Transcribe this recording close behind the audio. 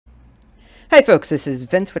Hey folks, this is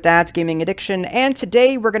Vince with Dad's Gaming Addiction, and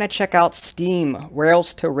today we're going to check out Steam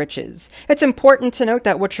Rails to Riches. It's important to note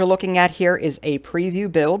that what you're looking at here is a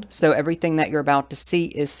preview build, so everything that you're about to see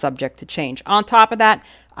is subject to change. On top of that,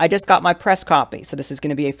 I just got my press copy, so this is going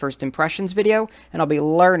to be a first impressions video, and I'll be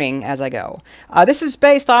learning as I go. This is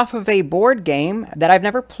based off of a board game that I've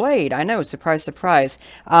never played. I know, surprise, surprise.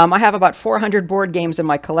 I have about 400 board games in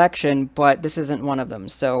my collection, but this isn't one of them,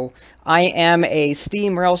 so I am a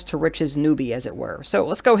Steam Rails to Riches newbie, as it were. So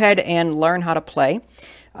let's go ahead and learn how to play.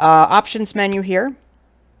 Options menu here.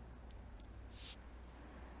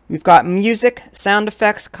 We've got music, sound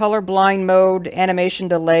effects, colorblind mode, animation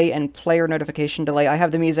delay, and player notification delay. I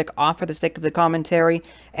have the music off for the sake of the commentary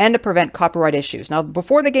and to prevent copyright issues. Now,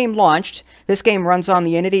 before the game launched, this game runs on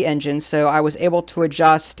the Unity engine, so I was able to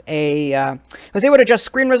adjust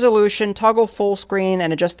screen resolution, toggle full screen,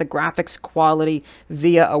 and adjust the graphics quality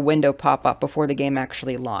via a window pop-up before the game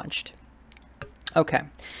actually launched. Okay,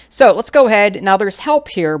 so let's go ahead. Now, there's help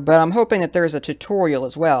here, but I'm hoping that there's a tutorial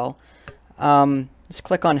as well. Let's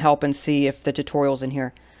click on help and see if the tutorial's in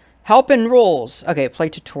here. Help and rules. Okay, play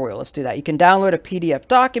tutorial. Let's do that. You can download a PDF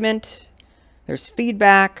document. There's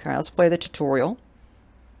feedback. All right, let's play the tutorial.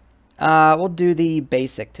 We'll do the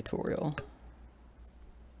basic tutorial.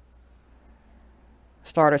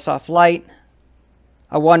 Start us off light.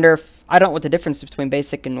 I wonder if, I don't know what the difference between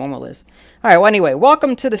basic and normal is. Alright, well anyway,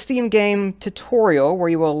 welcome to the Steam game tutorial where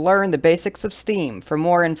you will learn the basics of Steam. For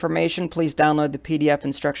more information, please download the PDF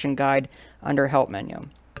instruction guide under Help menu.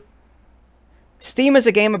 Steam is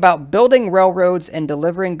a game about building railroads and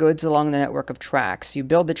delivering goods along the network of tracks. You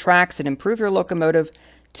build the tracks and improve your locomotive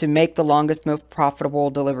to make the longest, most profitable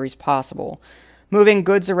deliveries possible. Moving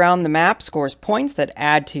goods around the map scores points that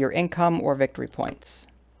add to your income or victory points.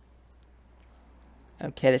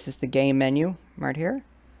 Okay, this is the game menu right here.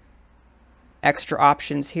 Extra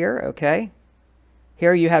options here, okay.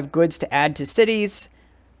 Here you have goods to add to cities.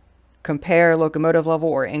 Compare locomotive level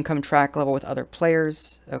or income track level with other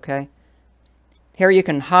players, okay. Here you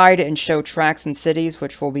can hide and show tracks in cities,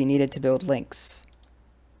 which will be needed to build links.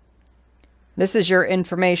 This is your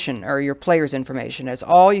information, or your player's information. That's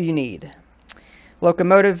all you need.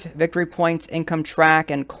 Locomotive, victory points, income track,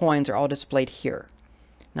 and coins are all displayed here.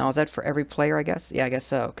 Now, is that for every player, I guess? Yeah, I guess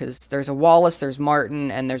so, because there's a Wallace, there's Martin,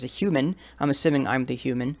 and there's a human. I'm assuming I'm the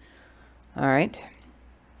human. Alright.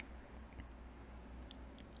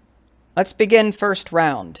 Let's begin first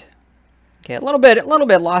round. Okay, a little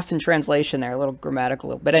bit lost in translation there, a little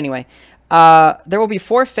grammatical, but anyway. There will be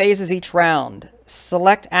 4 phases each round.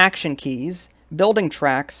 Select action keys, building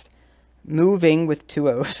tracks, moving with 2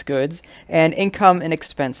 O's, goods, and income and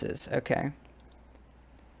expenses. Okay.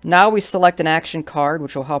 Now we select an action card,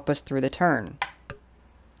 which will help us through the turn.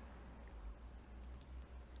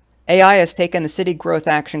 AI has taken the city growth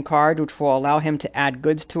action card, which will allow him to add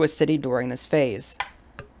goods to a city during this phase.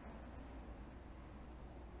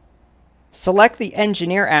 Select the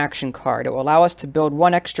engineer action card. It will allow us to build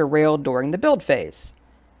 1 extra rail during the build phase.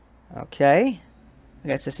 Okay. I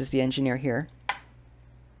guess this is the engineer here.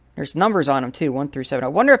 There's numbers on them too, 1 through 7. I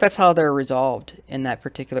wonder if that's how they're resolved in that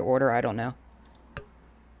particular order. I don't know.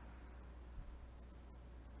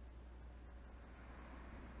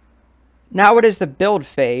 Now it is the build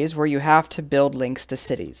phase where you have to build links to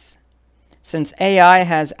cities. Since AI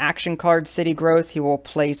has action card city growth, he will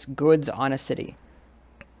place goods on a city.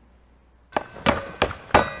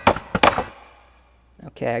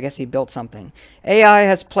 Okay, I guess he built something. AI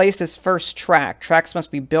has placed his first track. Tracks must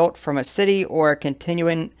be built from a city or a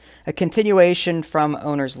continuation from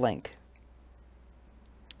owner's link.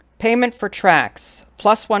 Payment for tracks.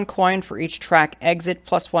 +1 coin for each track exit,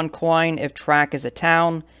 +1 coin if track is a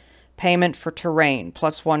town. Payment for terrain,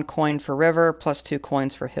 +1 coin for river, +2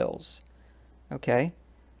 coins for hills. Okay,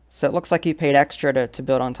 so it looks like he paid extra to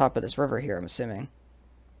build on top of this river here, I'm assuming.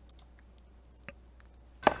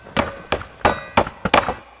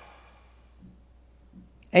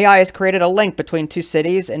 AI has created a link between 2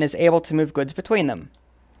 cities and is able to move goods between them.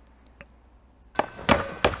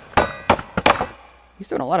 He's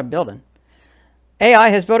doing a lot of building. AI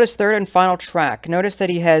has built his 3rd and final track. Notice that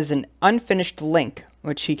he has an unfinished link,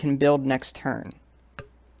 which he can build next turn.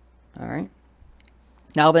 Alright.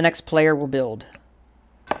 Now the next player will build.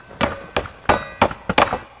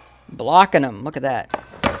 Blocking him. Look at that.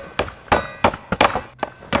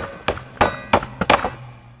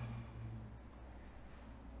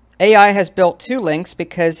 AI has built 2 links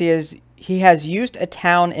because he has used a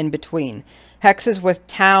town in between. Hexes with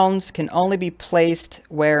towns can only be placed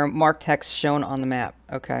where marked hex shown on the map.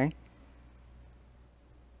 Okay.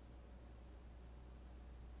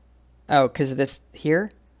 Oh, because of this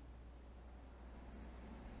here?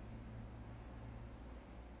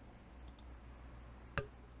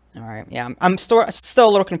 All right. Yeah, I'm still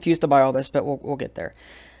a little confused about all this, but we'll get there.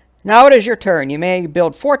 Now it is your turn. You may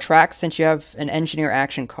build 4 tracks since you have an engineer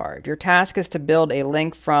action card. Your task is to build a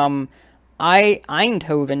link from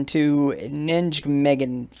Eindhoven to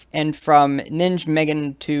Nijmegen and from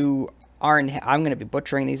Nijmegen to Arnhem. I'm going to be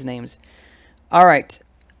butchering these names. All right.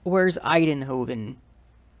 Where's Eindhoven?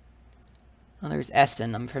 Oh, there's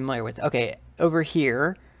Essen. I'm familiar with. Okay, over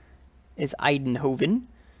here is Eindhoven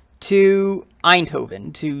to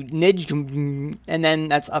Eindhoven to Nijmegen, and then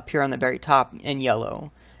that's up here on the very top in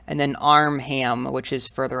yellow. And then Arnhem, which is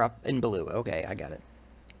further up in blue. Okay, I got it.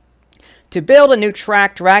 To build a new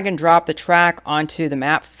track, drag and drop the track onto the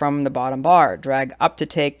map from the bottom bar. Drag up to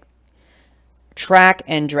take track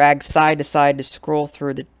and drag side to side to scroll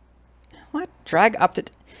through the... What? Drag up to...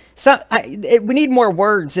 we need more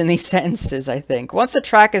words in these sentences, I think. Once the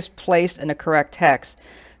track is placed in the correct text,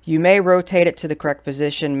 you may rotate it to the correct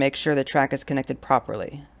position. Make sure the track is connected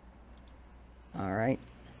properly. All right.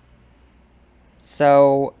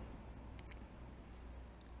 So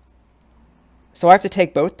I have to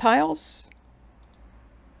take both tiles?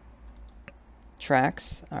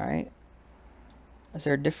 Tracks, all right. Is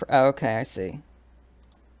there a different... Oh, okay, I see.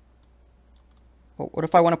 Well, what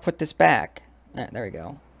if I want to put this back? There we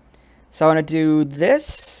go. So I want to do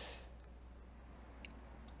this.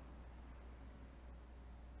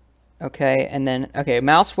 Okay, and then... Okay,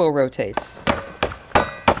 mouse wheel rotates.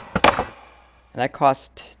 That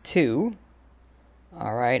costs 2.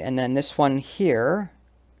 All right, and then this one here...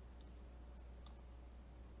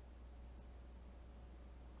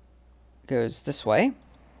 goes this way.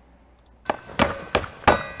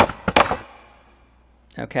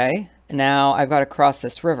 Okay, now I've got to cross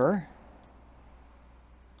this river.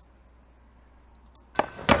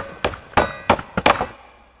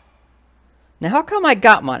 Now how come I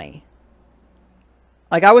got money?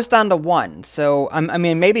 Like, I was down to 1, so I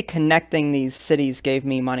mean maybe connecting these cities gave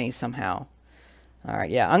me money somehow.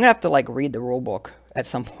 Alright, yeah, I'm gonna have to like read the rule book at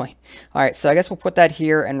some point. Alright, so I guess we'll put that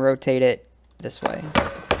here and rotate it this way.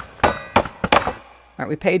 Alright,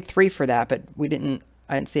 we paid 3 for that, but I didn't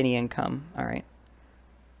see any income. Alright.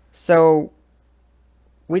 So,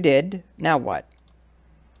 we did. Now what?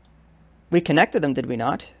 We connected them, did we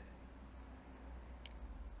not?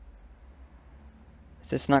 Is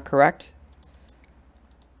this not correct?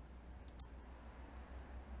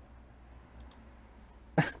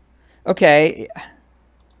 Okay.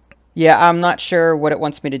 Yeah, I'm not sure what it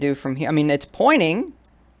wants me to do from here. I mean, it's pointing.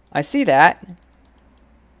 I see that.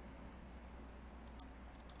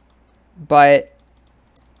 But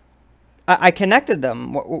I connected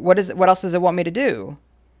them. What else does it want me to do?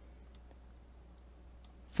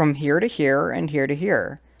 From here to here and here to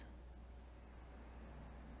here.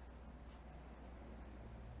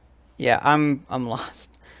 Yeah, I'm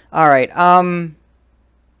lost. All right.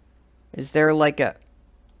 Is there like a...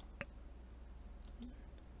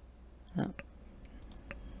 Oh.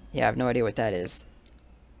 Yeah, I have no idea what that is.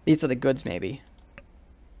 These are the goods, maybe.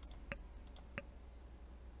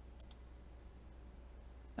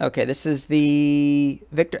 Okay, this is the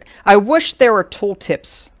Victor. I wish there were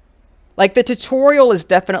tooltips. Like, the tutorial is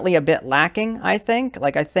definitely a bit lacking, I think.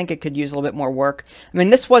 Like, I think it could use a little bit more work. I mean,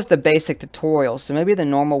 this was the basic tutorial, so maybe the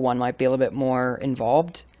normal one might be a little bit more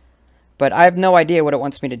involved. But I have no idea what it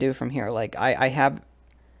wants me to do from here. Like,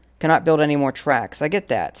 cannot build any more tracks. I get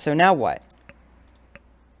that. So now what?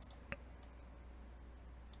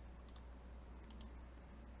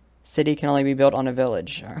 City can only be built on a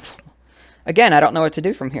village. Again, I don't know what to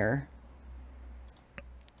do from here.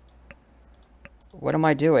 What am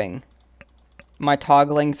I doing? Am I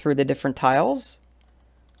toggling through the different tiles?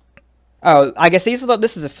 Oh, I guess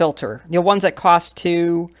this is a filter. The ones that cost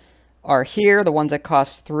 2 are here. The ones that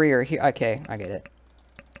cost 3 are here. Okay, I get it.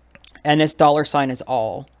 And this $ is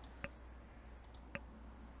all.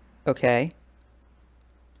 Okay.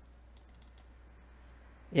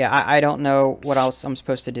 Yeah, I don't know what else I'm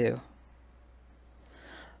supposed to do.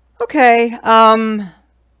 Okay, can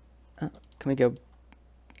we go...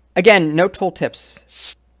 Again, no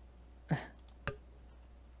tooltips.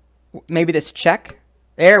 Maybe this check?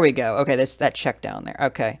 There we go. Okay, that check down there.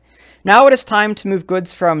 Okay. Now it is time to move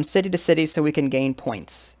goods from city to city so we can gain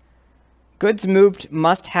points. Goods moved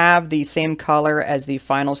must have the same color as the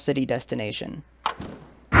final city destination.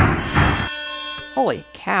 Holy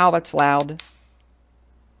cow, that's loud.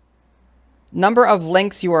 Number of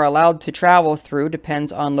links you are allowed to travel through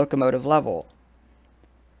depends on locomotive level.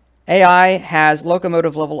 AI has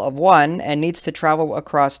locomotive level of 1 and needs to travel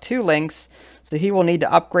across 2 links, so he will need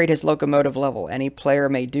to upgrade his locomotive level. Any player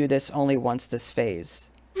may do this only once this phase.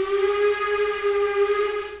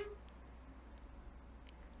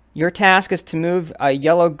 Your task is to move a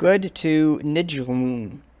yellow good to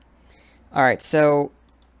Nijlun. Alright, so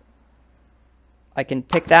I can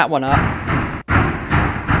pick that one up.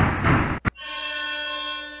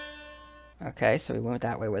 Okay, so we went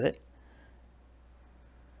that way with it.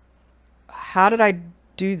 How did I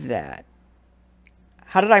do that?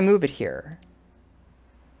 How did I move it here?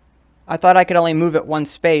 I thought I could only move it one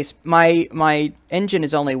space. My engine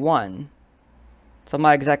is only one. So I'm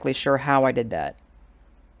not exactly sure how I did that.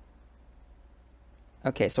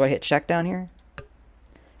 Okay, so I hit check down here.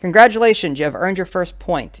 Congratulations, you have earned your first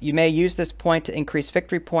point. You may use this point to increase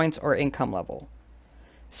victory points or income level.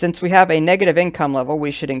 Since we have a negative income level, we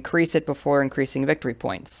should increase it before increasing victory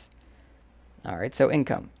points. Alright, so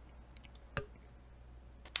income.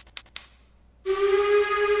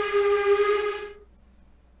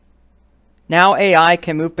 Now AI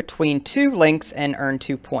can move between 2 links and earn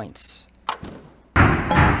 2 points.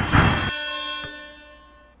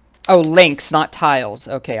 Oh, links, not tiles.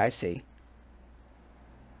 Okay, I see.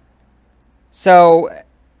 So,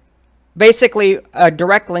 basically, a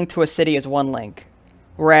direct link to a city is 1 link.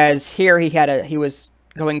 Whereas here he was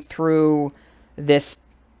going through this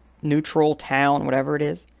neutral town, whatever it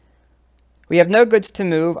is. We have no goods to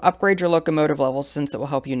move. Upgrade your locomotive levels since it will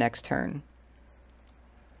help you next turn.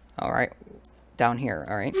 Alright. Down here,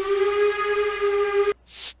 alright.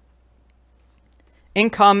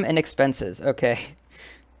 Income and expenses. Okay.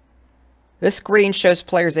 This screen shows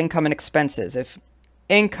players' income and expenses. If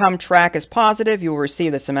income track is positive, you will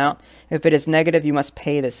receive this amount. If it is negative, you must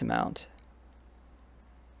pay this amount.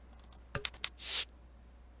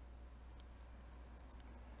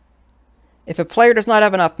 If a player does not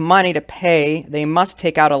have enough money to pay, they must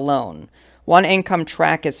take out a loan. 1 income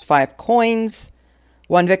track is 5 coins.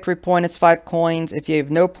 1 victory point is 5 coins. If you have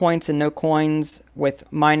no points and no coins with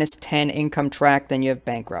 -10 income track, then you have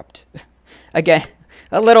bankrupt. Again,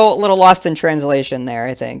 a little lost in translation there,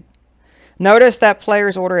 I think. Notice that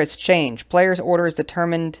player's order has changed. Player's order is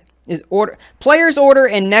determined... Player's order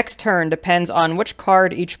in next turn depends on which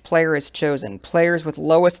card each player has chosen. Players with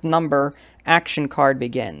lowest number action card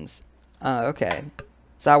begins. Okay.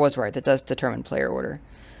 So I was right. That does determine player order.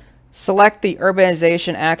 Select the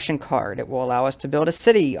urbanization action card. It will allow us to build a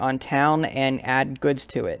city on town and add goods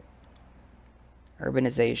to it.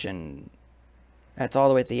 Urbanization. That's all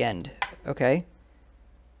the way at the end. Okay.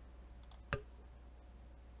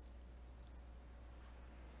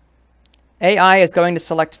 AI is going to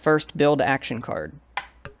select first build action card.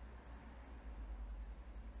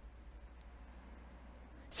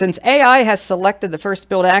 Since AI has selected the first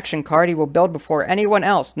build action card, he will build before anyone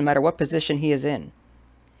else, no matter what position he is in.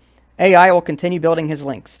 AI will continue building his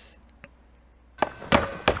links.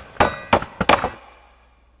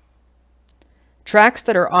 Tracks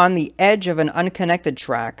that are on the edge of an unconnected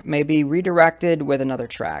track may be redirected with another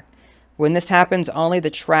track. When this happens, only the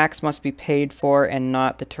tracks must be paid for and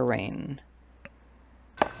not the terrain.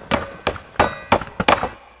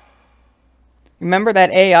 Remember that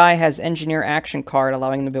AI has engineer action card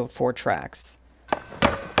allowing them to build 4 tracks.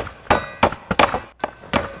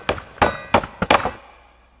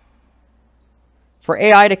 For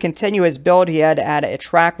AI to continue his build, he had to add a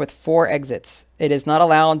track with 4 exits. It is not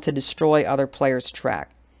allowed to destroy other players'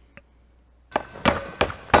 track.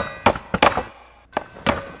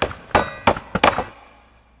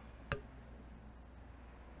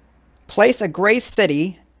 Place a gray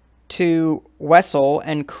city to Wessel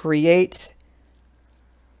and create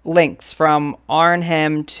links from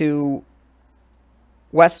Arnhem to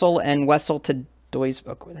Wessel and Wessel to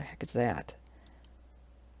Duisburg. Where the heck is that?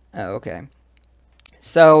 Oh, okay.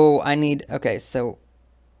 So I need, okay, so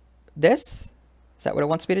this? Is that what it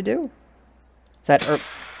wants me to do? Is that,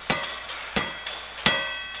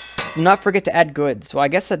 do not forget to add goods. So I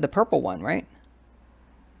guess the purple one, right?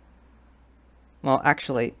 Well,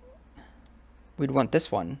 actually, we'd want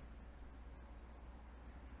this one.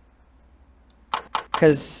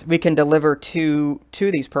 Because we can deliver two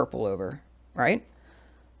these purple over, right?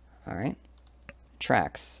 Alright.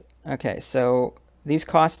 Tracks. Okay, so these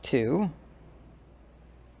cost 2.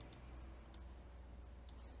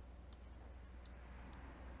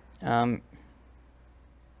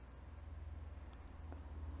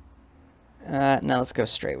 Now let's go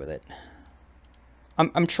straight with it.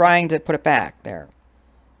 I'm trying to put it back there.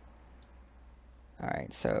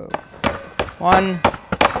 Alright, so 1,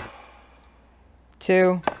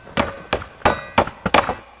 2,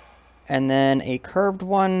 and then a curved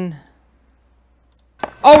one.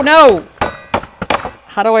 Oh no!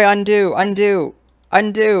 How do I undo? Undo!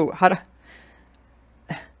 Undo! How do...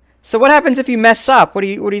 So what happens if you mess up? What are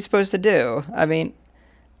you supposed to do? I mean,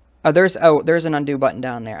 there's an undo button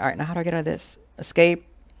down there. All right, now how do I get out of this? Escape.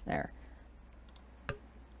 There.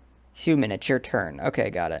 Human, it's your turn. Okay,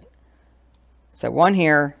 got it. So one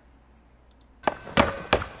here.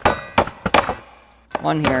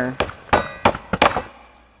 One here.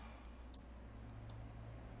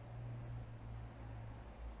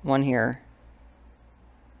 One here.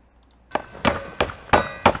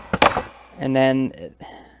 And then,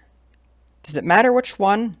 does it matter which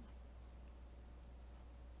one?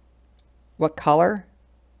 What color?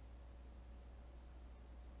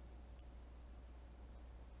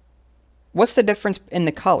 What's the difference in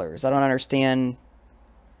the colors? I don't understand.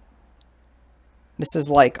 This is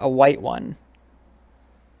like a white one.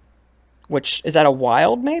 Which, is that a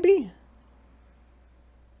wild maybe?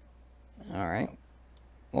 Alright.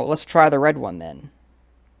 Well, let's try the red one then.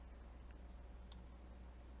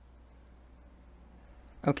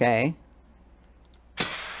 Okay.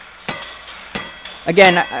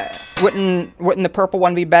 Again, wouldn't the purple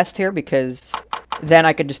one be best here? Because then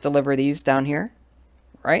I could just deliver these down here.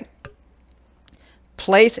 Right?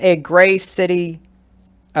 Place a gray city.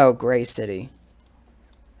 Oh, gray city.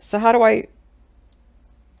 So how do I...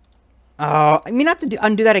 Oh, I mean, I have to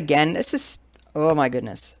undo that again. This is... Oh my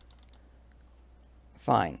goodness.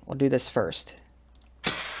 Fine, we'll do this first.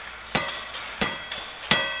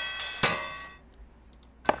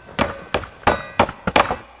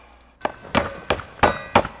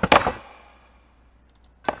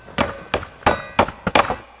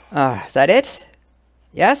 Is that it?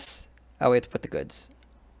 Yes? Oh, we have to put the goods.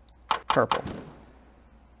 Purple.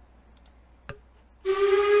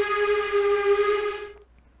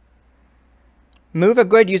 Move a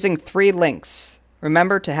good using 3 links.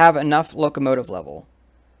 Remember to have enough locomotive level.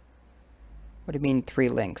 What do you mean 3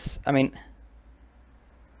 links? I mean...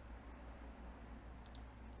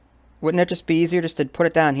 Wouldn't it just be easier just to put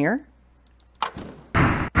it down here?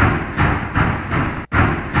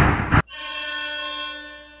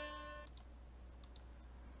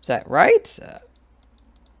 Is that right?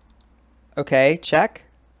 Okay, check.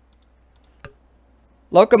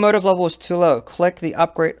 Locomotive level is too low. Click the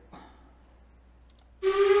upgrade.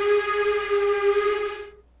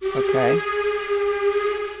 Okay.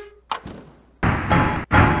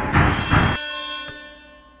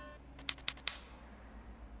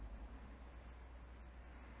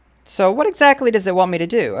 So what exactly does it want me to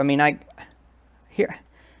do? I mean,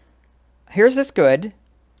 here's this good.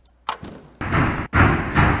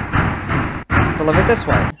 Deliver it this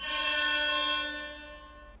way.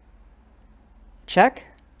 Check.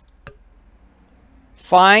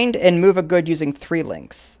 Find and move a good using 3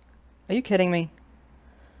 links. Are you kidding me?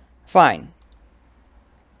 Fine.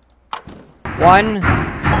 1, 2,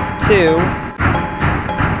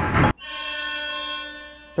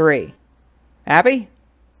 3. Happy?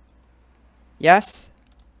 Yes?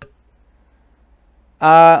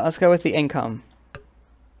 Let's go with the income.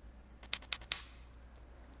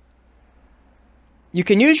 You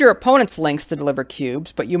can use your opponent's links to deliver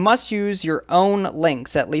cubes, but you must use your own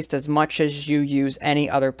links at least as much as you use any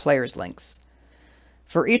other player's links.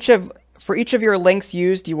 For each of your links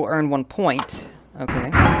used, you will earn 1 point. Okay.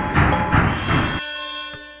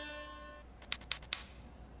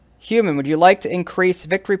 Human, would you like to increase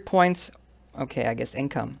victory points? Okay, I guess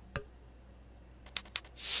income.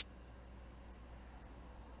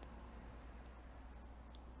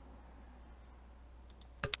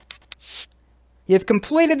 You've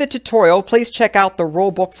completed the tutorial. Please check out the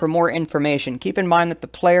rulebook for more information. Keep in mind that the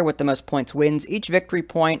player with the most points wins. Each victory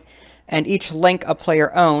point and each link a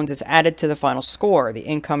player owns is added to the final score. The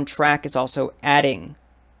income track is also adding.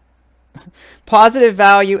 Positive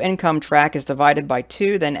value income track is divided by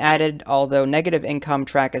 2, then added, although negative income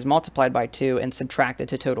track is multiplied by 2 and subtracted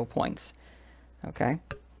to total points. Okay.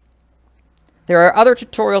 There are other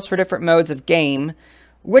tutorials for different modes of game,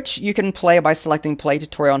 which you can play by selecting Play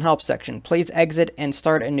Tutorial and Help section. Please exit and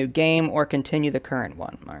start a new game or continue the current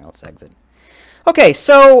one. Alright, let's exit. Okay,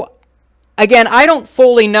 so, again, I don't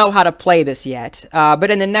fully know how to play this yet,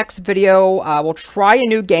 but in the next video, we'll try a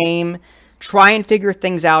new game, try and figure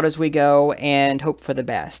things out as we go, and hope for the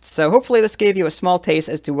best. So hopefully this gave you a small taste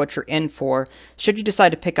as to what you're in for, should you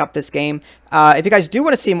decide to pick up this game. If you guys do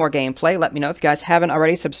want to see more gameplay, let me know. If you guys haven't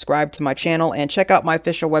already, subscribe to my channel, and check out my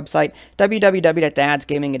official website,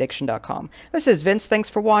 www.dadsgamingaddiction.com. This is Vince, thanks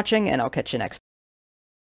for watching, and I'll catch you next time.